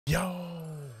Yo,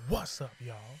 what's up,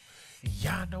 y'all?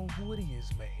 Y'all know who it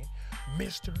is, man.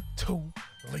 Mr. Too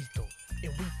Lethal.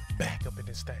 And we back up in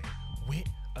this thing with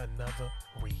another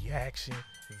reaction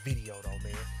video, though,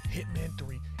 man. Hitman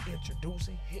 3,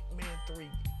 introducing Hitman 3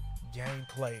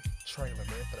 gameplay trailer,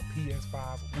 man, for the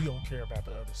PS5. We don't care about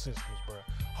the other systems, bro.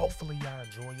 Hopefully, y'all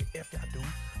enjoy it. If y'all do,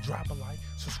 drop a like,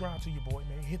 subscribe to your boy,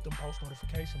 man. Hit them post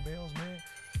notification bells, man.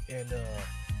 And,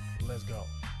 let's go.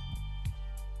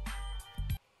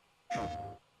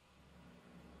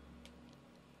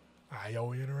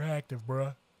 IO Interactive,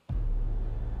 bruh.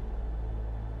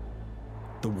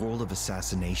 The world of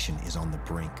assassination is on the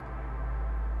brink.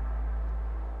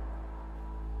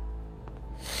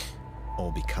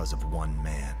 All because of one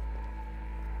man.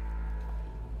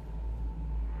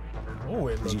 Oh,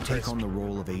 As you take on the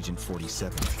role of Agent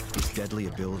 47, his deadly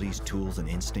abilities, tools, and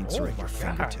instincts are at your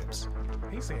fingertips.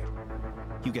 He said,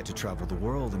 you get to travel the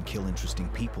world and kill interesting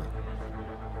people.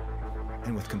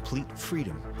 And with complete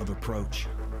freedom of approach,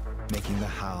 making the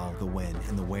how, the when,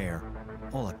 and the where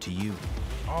all up to you.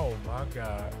 oh my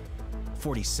God.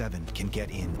 47 can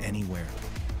get in anywhere.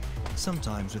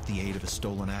 Sometimes with the aid of a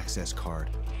stolen access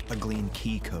card, a gleaned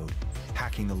key code,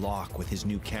 hacking the lock with his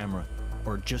new camera,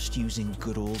 or just using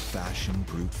good old-fashioned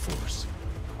brute force.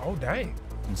 Oh, dang.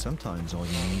 And sometimes all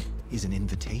you need is an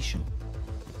invitation.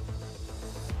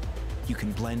 You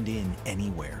can blend in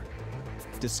anywhere.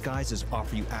 Disguises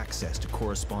offer you access to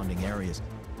corresponding areas,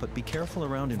 but be careful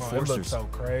around enforcers. So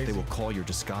crazy. They will call your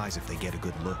disguise if they get a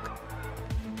good look.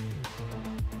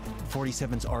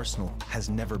 47's arsenal has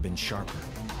never been sharper,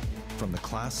 from the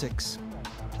classics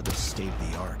to the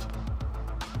state-of-the-art.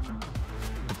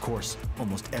 Of course,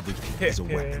 almost everything is a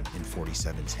weapon in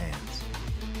 47's hands.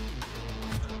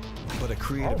 But a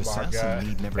creative assassin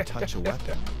need never touch a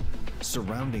weapon.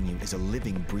 Surrounding you is a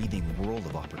living, breathing world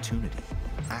of opportunity.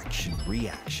 Action,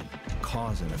 reaction,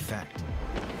 cause and effect.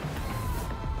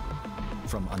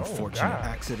 From unfortunate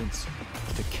accidents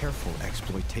to careful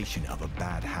exploitation of a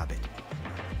bad habit.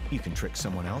 You can trick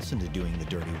someone else into doing the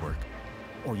dirty work,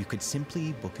 or you could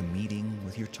simply book a meeting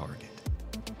with your target.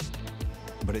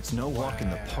 But it's no walk in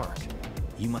the park.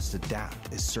 You must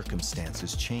adapt as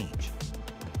circumstances change.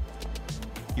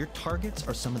 Your targets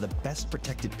are some of the best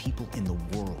protected people in the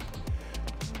world.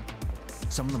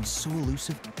 Some of them so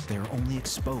elusive, they are only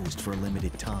exposed for a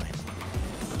limited time.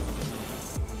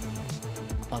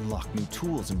 Unlock new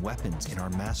tools and weapons in our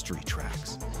mastery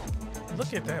tracks.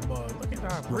 Look at that mug. Look at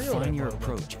that. Refine your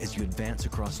approach as you advance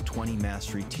across 20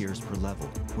 mastery tiers per level,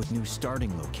 with new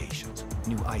starting locations,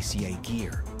 new ICA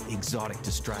gear, exotic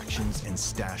distractions, and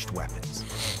stashed weapons.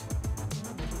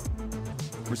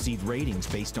 Receive ratings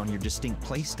based on your distinct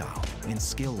playstyle and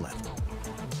skill level.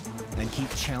 And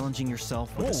keep challenging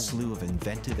yourself with a slew of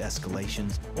inventive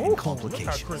escalations and complications.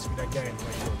 Look how crispy that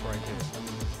gameplay look right there.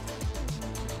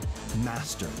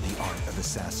 Master the art of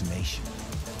assassination,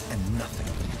 and nothing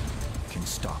can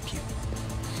stop you.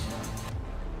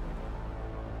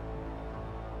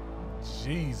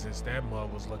 Jesus, that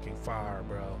mug was looking fire,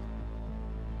 bro.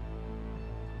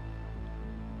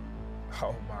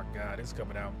 Oh my God, it's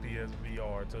coming out in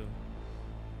PSVR too.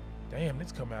 Damn,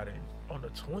 it's coming out on the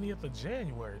 20th of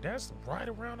January. That's right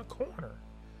around the corner.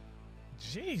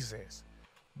 Jesus,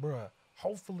 bruh.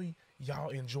 Hopefully y'all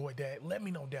enjoyed that. Let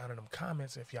me know down in them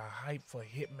comments if y'all hyped for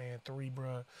Hitman 3,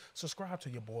 bruh. Subscribe to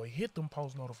your boy. Hit them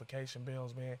post notification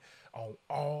bells, man, on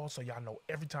all, so y'all know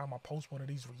every time I post one of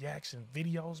these reaction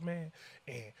videos, man.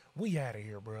 And we out of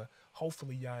here, bruh.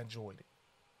 Hopefully y'all enjoyed it.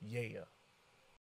 Yeah.